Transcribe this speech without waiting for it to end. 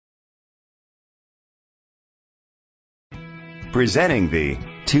Presenting the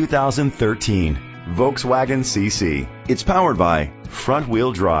 2013 Volkswagen CC. It's powered by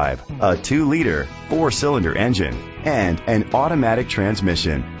front-wheel drive, a 2-liter 4-cylinder engine, and an automatic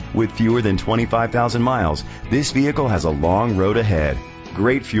transmission. With fewer than 25,000 miles, this vehicle has a long road ahead.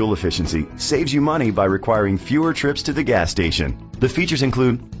 Great fuel efficiency saves you money by requiring fewer trips to the gas station. The features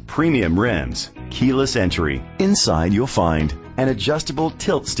include premium rims, keyless entry. Inside you'll find an adjustable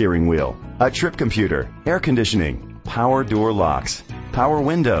tilt steering wheel, a trip computer, air conditioning, power door locks, power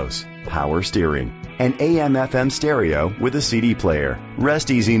windows, power steering, an AM/FM stereo with a CD player. Rest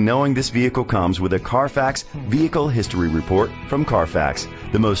easy knowing this vehicle comes with a Carfax Vehicle History Report from Carfax,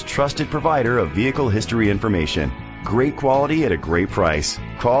 the most trusted provider of vehicle history information. Great quality at a great price.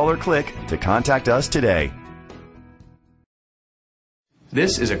 Call or click to contact us today.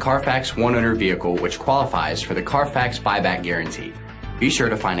 This is a Carfax one-owner vehicle which qualifies for the Carfax buyback guarantee. Be sure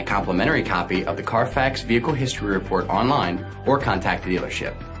to find a complimentary copy of the Carfax Vehicle History Report online or contact the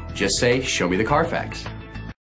dealership. Just say, "Show me the Carfax."